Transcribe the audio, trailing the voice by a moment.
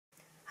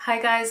Hi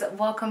guys,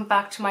 welcome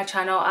back to my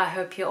channel. I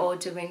hope you're all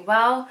doing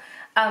well.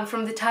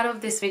 From the title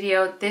of this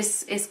video,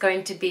 this is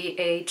going to be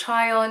a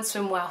try-on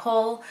swimwear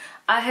haul.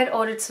 I had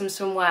ordered some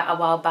swimwear a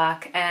while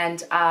back,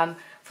 and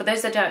for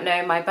those that don't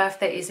know, my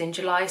birthday is in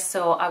July,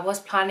 so I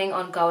was planning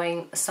on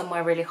going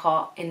somewhere really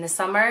hot in the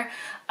summer.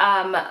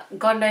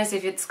 God knows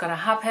if it's gonna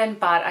happen,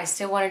 but I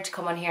still wanted to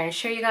come on here and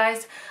show you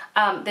guys.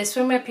 The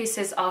swimwear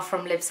pieces are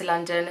from Lipsy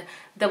London.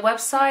 The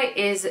website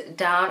is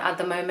down at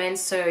the moment,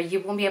 so you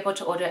won't be able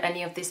to order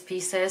any of these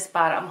pieces,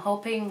 but I'm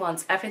hoping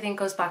once everything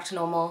goes back to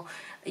normal,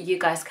 you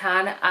guys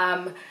can.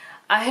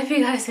 I hope you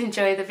guys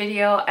enjoy the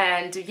video,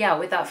 and yeah,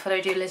 without further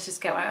ado, let's just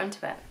get right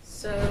onto it.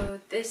 So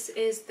this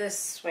is the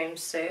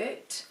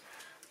swimsuit.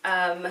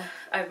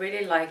 I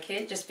really like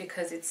it just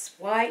because it's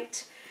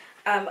white.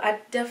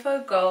 I'd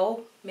definitely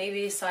go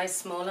maybe a size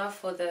smaller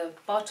for the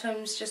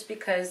bottoms, just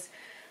because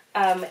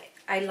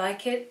I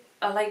like it.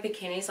 I like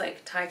bikinis,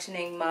 like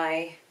tightening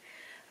my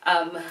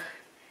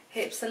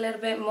hips a little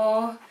bit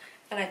more,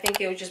 and I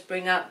think it would just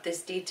bring out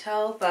this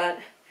detail. But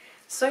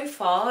so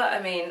far,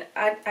 I mean,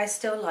 I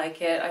still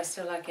like it. I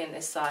still like it in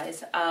this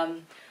size.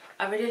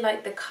 I really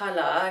like the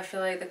color. I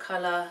feel like the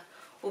color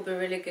will be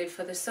really good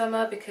for the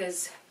summer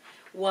because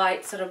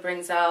white sort of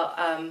brings out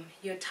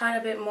your tan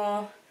a bit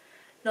more.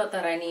 Not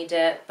that I need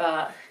it,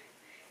 but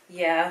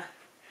yeah,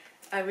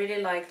 I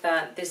really like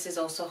that. This is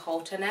also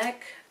halter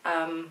neck.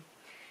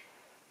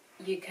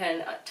 You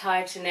can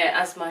tighten it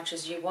as much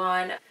as you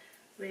want.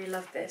 Really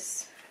love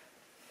this.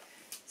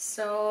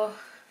 So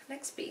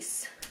next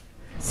piece.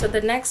 So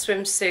the next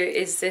swimsuit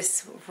is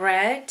this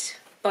red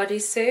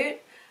bodysuit.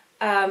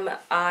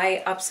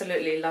 I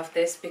absolutely love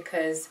this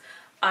because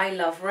I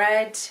love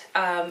red.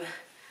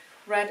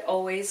 Red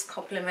always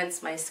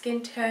complements my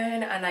skin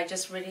tone, and I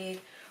just really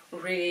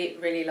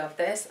love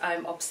this.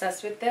 I'm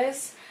obsessed with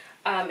this.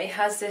 It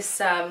has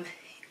this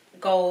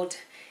gold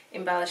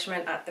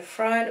embellishment at the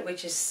front,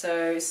 which is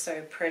so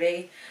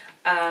pretty,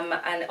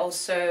 and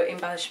also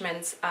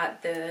embellishments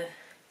at the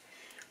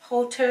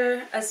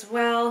halter as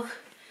well.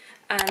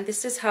 And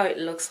this is how it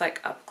looks like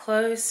up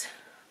close.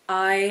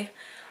 I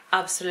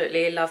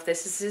absolutely love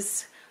this. This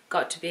has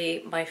got to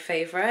be my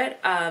favorite.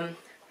 I'm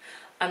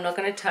not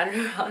going to turn it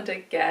around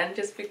again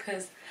just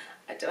because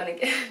I don't want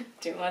to get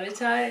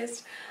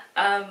demonetized.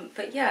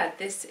 But yeah,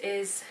 this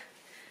is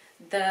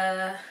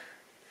the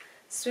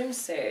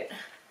swimsuit.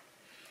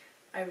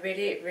 I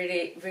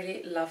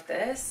really love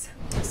this.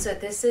 So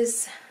this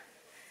is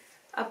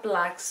a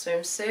black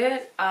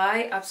swimsuit.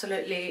 I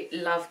absolutely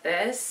love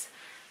this.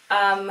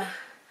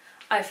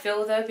 I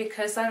feel though,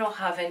 because I don't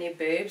have any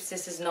boobs,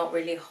 this is not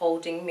really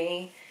holding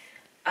me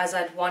as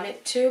I'd want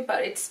it to,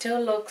 but it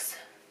still looks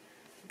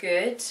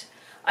good.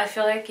 I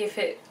feel like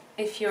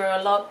if you're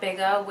a lot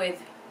bigger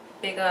with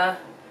bigger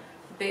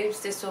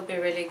boobs, this will be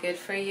really good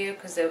for you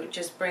because it would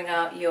just bring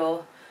out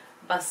your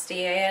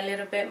bustier a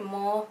little bit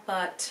more.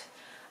 But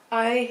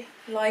I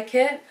like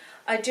it.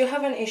 I do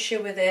have an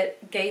issue with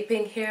it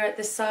gaping here at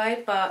the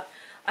side, but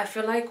I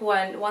feel like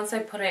once I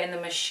put it in the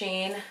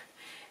machine,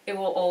 it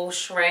will all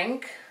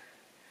shrink.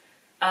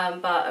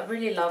 But I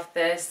really love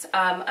this,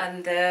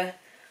 and the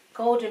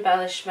gold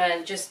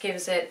embellishment just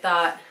gives it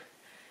that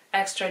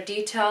extra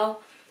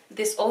detail.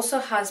 This also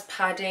has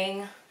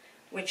padding,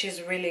 which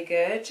is really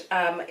good.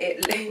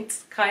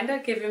 It's kind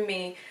of giving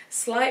me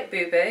slight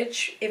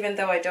boobage, even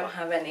though I don't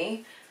have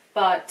any.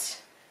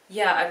 But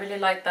yeah, I really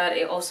like that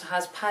it also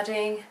has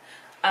padding.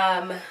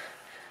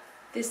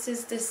 This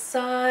is the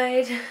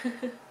side.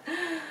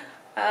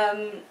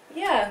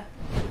 Yeah,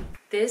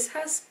 this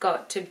has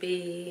got to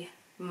be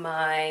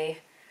my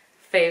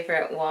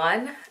favorite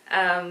one.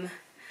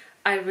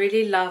 I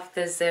really love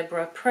the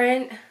zebra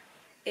print.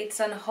 It's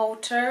an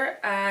halter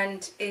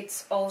and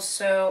it's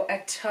also a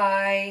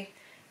tie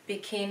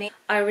bikini.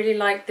 I really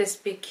like this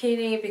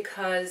bikini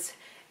because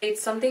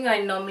it's something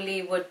I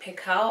normally would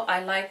pick out.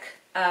 I like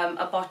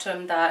a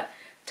bottom that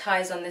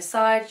ties on the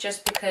side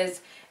just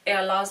because it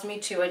allows me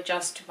to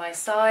adjust to my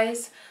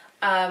size.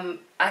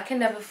 I can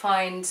never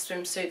find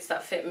swimsuits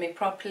that fit me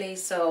properly,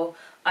 so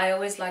I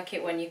always like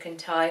it when you can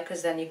tie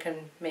because then you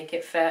can make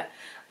it fit.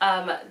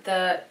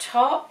 The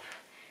top,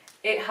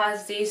 it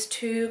has these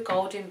two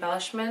gold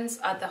embellishments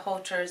at the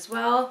halter as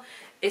well.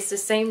 It's the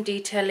same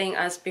detailing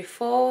as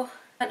before.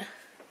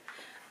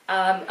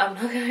 I'm not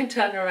going to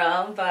turn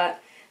around,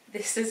 but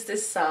this is the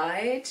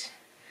side.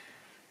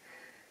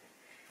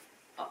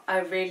 I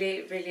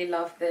really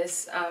love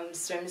this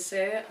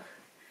swimsuit.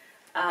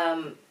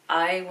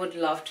 I would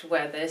love to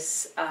wear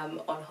this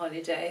on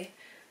holiday,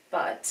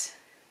 but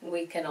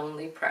we can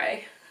only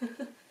pray.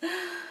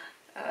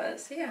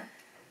 So yeah.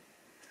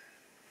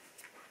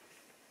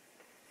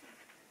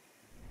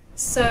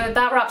 So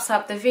that wraps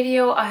up the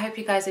video. I hope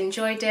you guys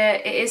enjoyed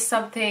it. It is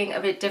something a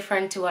bit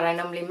different to what I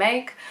normally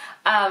make.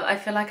 I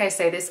feel like I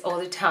say this all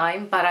the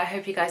time, but I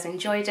hope you guys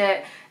enjoyed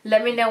it.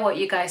 Let me know what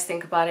you guys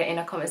think about it in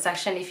the comment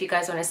section if you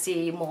guys want to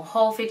see more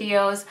haul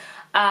videos.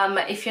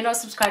 If you're not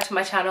subscribed to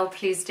my channel,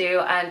 please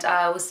do, and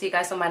I will see you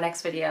guys on my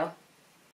next video.